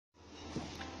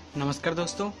नमस्कार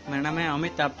दोस्तों, मेरा नाम है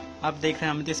अमित। आप देख रहे हैं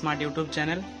अमित स्मार्ट यूट्यूब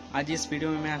चैनल। आज इस वीडियो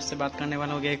में मैं आपसे बात करने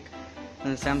वाला हूँ एक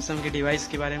सैमसंग के डिवाइस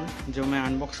के बारे में जो मैं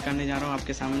अनबॉक्स करने जा रहा हूँ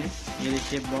आपके सामने। ये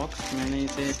देखिए बॉक्स, मैंने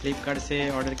इसे फ्लिपकार्ट से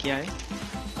ऑर्डर किया है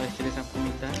और इस तरह से आपको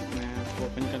मिलता है। मैं आपको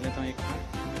ओपन कर लेता हूँ एक बार।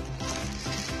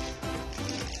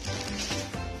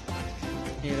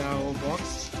 ये रहा वो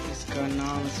बॉक्स। इसका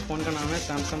नाम, इस फ़ोन का नाम है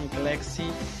Samsung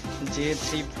Galaxy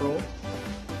J3 Pro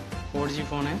 4G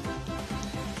phone है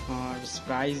और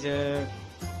प्राइस है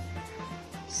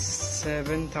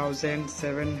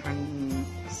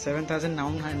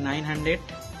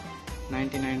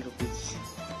 7,999 रुपीज़।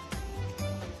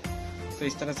 तो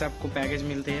इस तरह से आपको पैकेज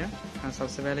मिलते हैं। हाँ,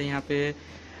 सबसे पहले यहाँ पे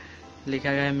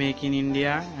लिखा गया है make in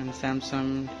India and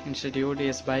Samsung institute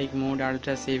S bike mode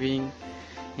ultra saving.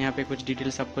 यहाँ पे कुछ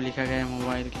डिटेल्स आपको लिखा गया है,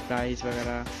 मोबाइल की प्राइस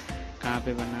वगैरह, कहाँ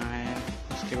पे बना है।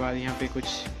 उसके बाद यहाँ पे कुछ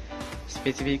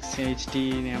specifics HD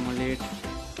AMOLED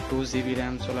 2GB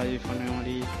RAM 16GB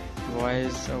memory,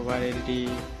 voice over LTE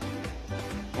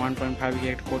 1.5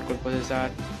 GHz code processor,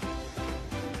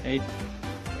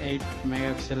 8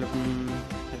 megapixel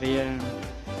rear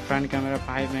front camera,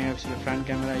 5 megapixel front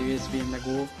camera, USB in the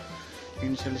go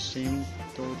initial stream.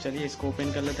 तो चलिए इसको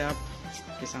ओपन कर लेते हैं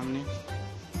आपके सामने।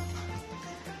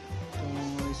 तो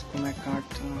इसको मैं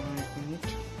काट रहा हूँ 1 मिनट।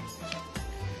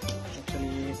 तो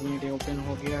चलिए 1 मिनट ओपन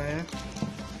हो गया है।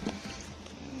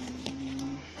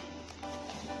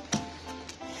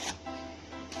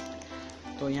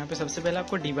 तो यहाँ पे सबसे पहले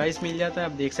आपको डिवाइस मिल जाता है।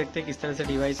 आप देख सकते हैं किस तरह से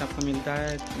डिवाइस आपको मिलता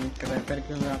है, रैपर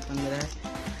के आपके अंदर है।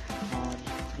 और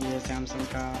ये सैमसंग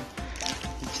का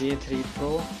J3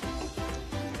 Pro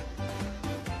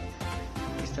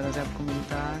इस तरह से आपको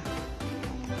मिलता है।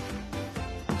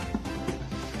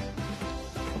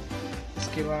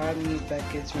 इसके बाद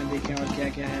पैकेज में देखें और क्या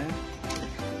क्या है।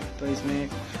 तो इसमें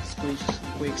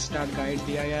क्विक स्टार्ट गाइड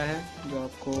दिया गया है जो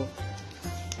आपको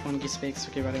फ़ोन की स्पेक्स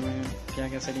के बारे में क्या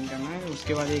क्या सेटिंग करना है।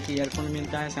 उसके बाद एक ईयरफोन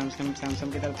मिलता है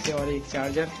सैमसंग की तरफ से और एक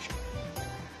चार्जर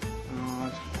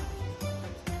और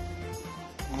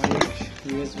एक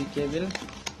USB केबल।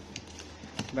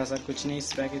 बस और कुछ नहीं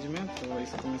इस पैकेज में। तो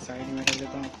इसको मैं साइड में कर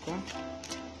देता हूँ आपको।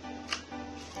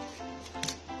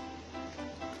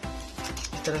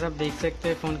 इस तरह से आप देख सकते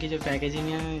हैं फ़ोन की जो पैकेजिंग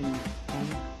है।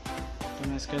 तो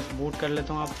मैं इसका बूट कर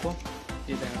लेता हूँ आपको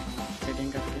इधर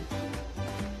सेटिंग करके।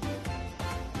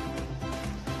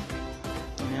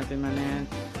 यहाँ पे मैंने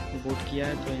बूट किया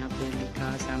है तो यहाँ पे लिखा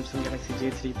है सैमसंग गैलेक्सी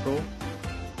J3 Pro।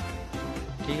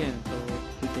 ठीक है, तो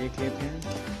देख लेते हैं।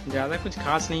 ज़्यादा कुछ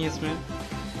खास नहीं है इसमें,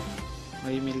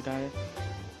 वही मिलता है। तो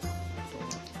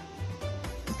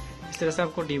इस तरह से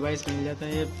आपको डिवाइस मिल जाता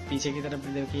है। पीछे की तरफ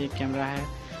देखिए एक कैमरा है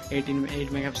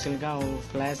 8 मेगापिक्सल का और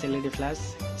flash LED flash,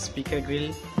 speaker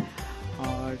grill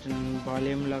और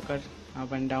volume locker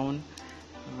up and down.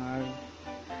 और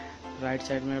राइट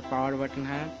साइड में पावर बटन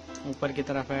है। ऊपर की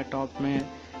तरफ है टॉप में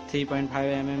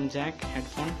 3.5 mm जैक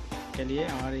हेडफोन के लिए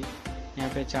और यहाँ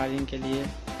पे चार्जिंग के लिए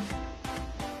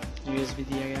USB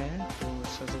दिया गया है। तो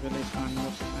सबसे पहले इसको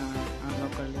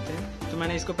अनलॉक कर लेते हैं। तो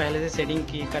मैंने इसको पहले से सेटिंग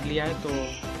कर लिया है, तो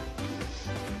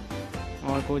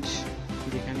और कुछ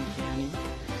दिखाने की है नहीं।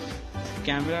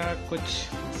 कैमरा कुछ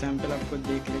सैंपल आपको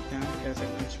देख लेते हैं कैसा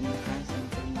कुछ मिलता है।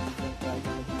 सैंपल ट्राई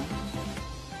कर लेते हैं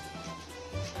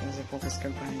कैसे फोकस कर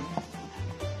पाएंगे।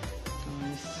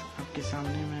 आपके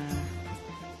सामने मैं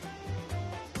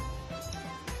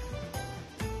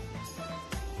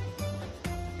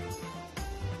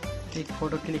एक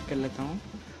फ़ोटो क्लिक कर लेता हूँ।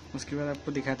 उसके बाद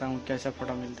आपको दिखाता हूँ कैसा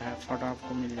फ़ोटो मिलता है। फ़ोटो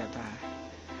आपको मिल जाता है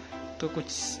तो कुछ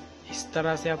इस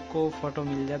तरह से आपको फ़ोटो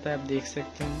मिल जाता है। आप देख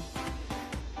सकते हैं,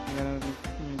 अगर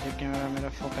जो कैमरा मेरा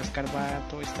फोकस कर पाया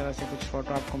तो इस तरह से कुछ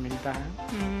फ़ोटो आपको मिलता है।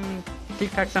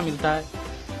 ठीक ठाक सा मिलता है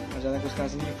और ज़्यादा कुछ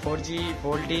खास नहीं। 4G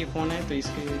VoLTE फ़ोन है तो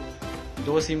इसके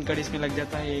 2 सिम कार्ड इसमें लग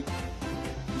जाता है। एक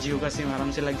जियो का सिम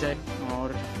आराम से लग जाए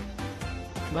और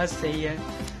बस सही है।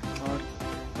 और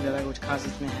ज़्यादा कुछ खास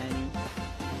इसमें है नहीं।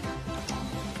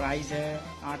 प्राइस है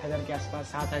 8,000 के आसपास,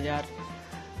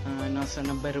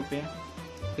 7,990 रुपये।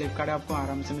 फ्लिपकार्ट आपको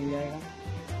आराम से मिल जाएगा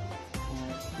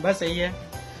और बस सही है।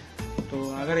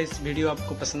 तो अगर इस वीडियो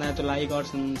आपको पसंद आए तो लाइक और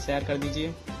शेयर कर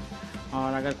दीजिए।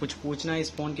 और अगर कुछ पूछना है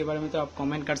इस फ़ोन के बारे में तो आप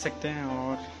कमेंट कर सकते हैं।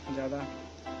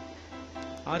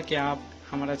 और क्या, आप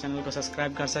हमारा चैनल को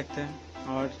सब्सक्राइब कर सकते हैं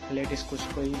और लेटेस्ट कुछ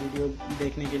कोई वीडियो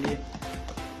देखने के लिए।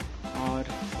 और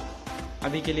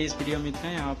अभी के लिए इस वीडियो में इतना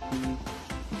है। आप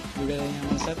जुड़े रहिए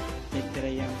हमारे साथ, देखते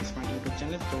रहिए हमारे स्मार्ट यूट्यूब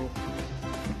चैनल। तो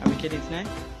अभी के लिए इतना है।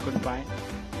 Good bye.